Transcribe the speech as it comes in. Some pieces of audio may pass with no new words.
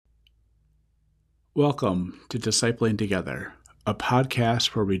Welcome to Discipling Together, a podcast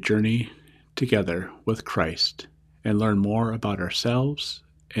where we journey together with Christ and learn more about ourselves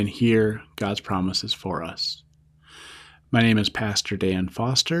and hear God's promises for us. My name is Pastor Dan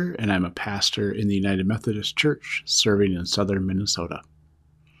Foster, and I'm a pastor in the United Methodist Church serving in southern Minnesota.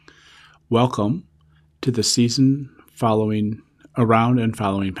 Welcome to the season following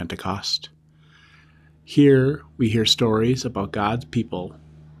Pentecost. Here we hear stories about God's people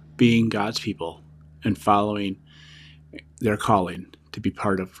being God's people and following their calling to be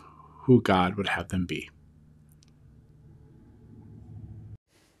part of who God would have them be.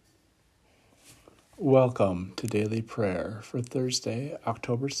 Welcome to Daily Prayer for Thursday,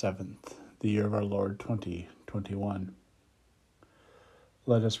 October 7th, the year of our Lord 2021.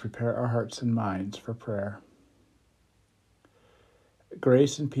 Let us prepare our hearts and minds for prayer.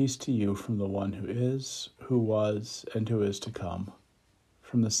 Grace and peace to you from the one who is, who was, and who is to come,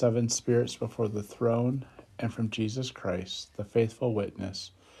 from the seven spirits before the throne, and from Jesus Christ, the faithful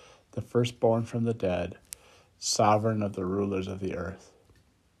witness, the firstborn from the dead, sovereign of the rulers of the earth.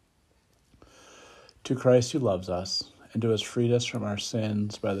 To Christ who loves us, and who has freed us from our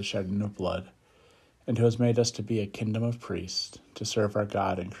sins by the shedding of blood, and who has made us to be a kingdom of priests, to serve our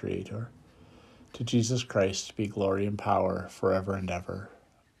God and Creator. To Jesus Christ be glory and power forever and ever.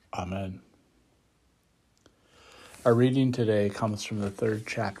 Amen. Our reading today comes from the 3rd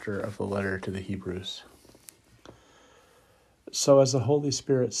chapter of the letter to the Hebrews. So as the Holy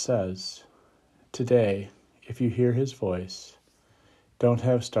Spirit says, today, if you hear his voice, don't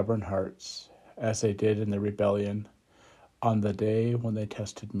have stubborn hearts, as they did in the rebellion on the day when they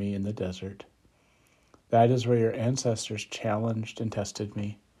tested me in the desert. That is where your ancestors challenged and tested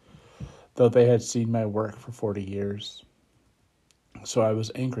me, though they had seen my work for 40 years. So I was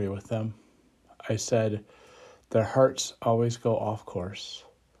angry with them. I said, their hearts always go off course,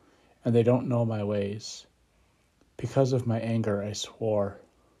 and they don't know my ways. Because of my anger, I swore,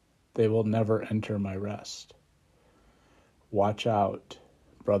 they will never enter my rest. Watch out,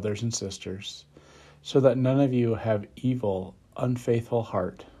 brothers and sisters, so that none of you have evil, unfaithful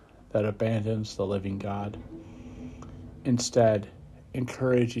heart that abandons the living God. Instead,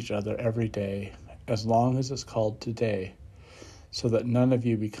 encourage each other every day, as long as it's called today, so that none of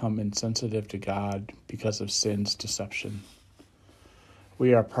you become insensitive to God because of sin's deception.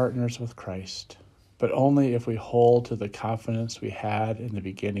 We are partners with Christ, but only if we hold to the confidence we had in the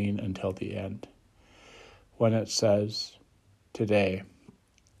beginning until the end. When it says, today,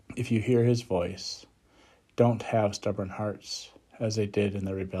 if you hear his voice, don't have stubborn hearts, as they did in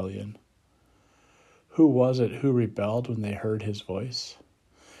the rebellion. Who was it who rebelled when they heard his voice?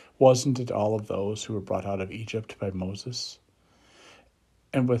 Wasn't it all of those who were brought out of Egypt by Moses?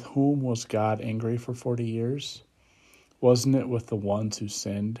 And with whom was God angry for 40 years? Wasn't it with the ones who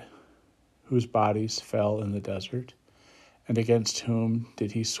sinned, whose bodies fell in the desert? And against whom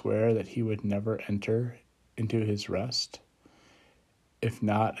did he swear that he would never enter into his rest, if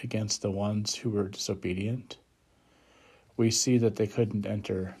not against the ones who were disobedient? We see that they couldn't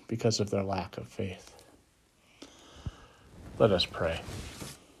enter because of their lack of faith. Let us pray.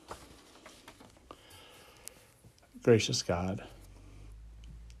 Gracious God,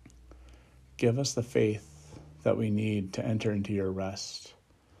 give us the faith that we need to enter into your rest,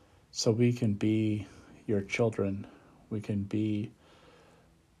 so we can be your children. We can be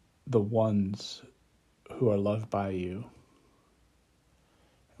the ones who are loved by you,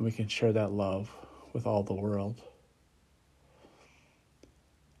 and we can share that love with all the world.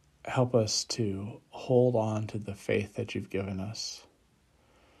 Help us to hold on to the faith that you've given us,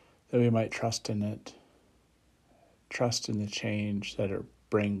 that we might trust in it, trust in the change that it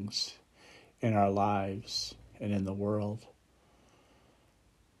brings in our lives and in the world,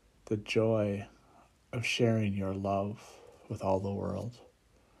 the joy of sharing your love with all the world.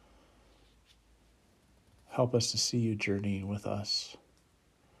 Help us to see you journeying with us.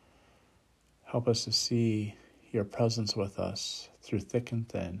 Help us to see your presence with us through thick and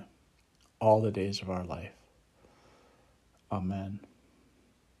thin, all the days of our life. Amen.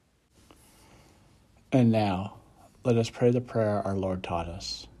 And now, let us pray the prayer our Lord taught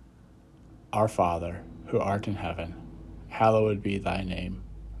us. Our Father, who art in heaven, hallowed be thy name.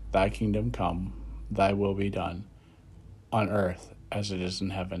 Thy kingdom come, thy will be done, on earth as it is in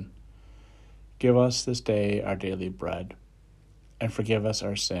heaven. Give us this day our daily bread, and forgive us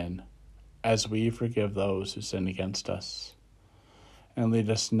our sin, as we forgive those who sin against us. And lead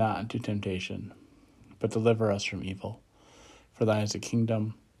us not into temptation, but deliver us from evil. For thine is the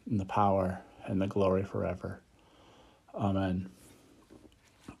kingdom, and the power, and the glory forever. Amen.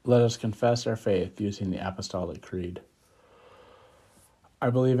 Let us confess our faith using the Apostolic Creed. I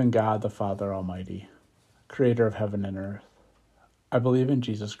believe in God, the Father Almighty, creator of heaven and earth. I believe in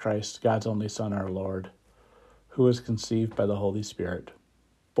Jesus Christ, God's only Son, our Lord, who was conceived by the Holy Spirit,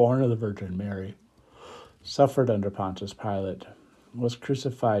 born of the Virgin Mary, suffered under Pontius Pilate, was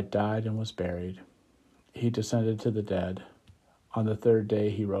crucified, died, and was buried. He descended to the dead. On the third day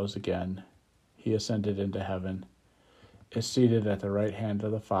he rose again. He ascended into heaven, is seated at the right hand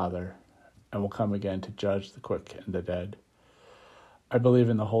of the Father, and will come again to judge the quick and the dead. I believe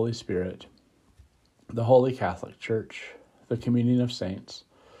in the Holy Spirit, the Holy Catholic Church, the communion of saints,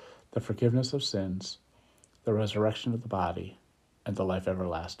 the forgiveness of sins, the resurrection of the body, and the life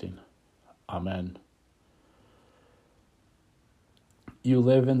everlasting. Amen. You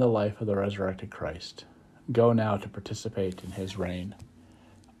live in the life of the resurrected Christ. Go now to participate in his reign.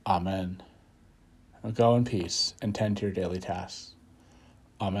 Amen. Now go in peace and tend to your daily tasks.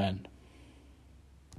 Amen.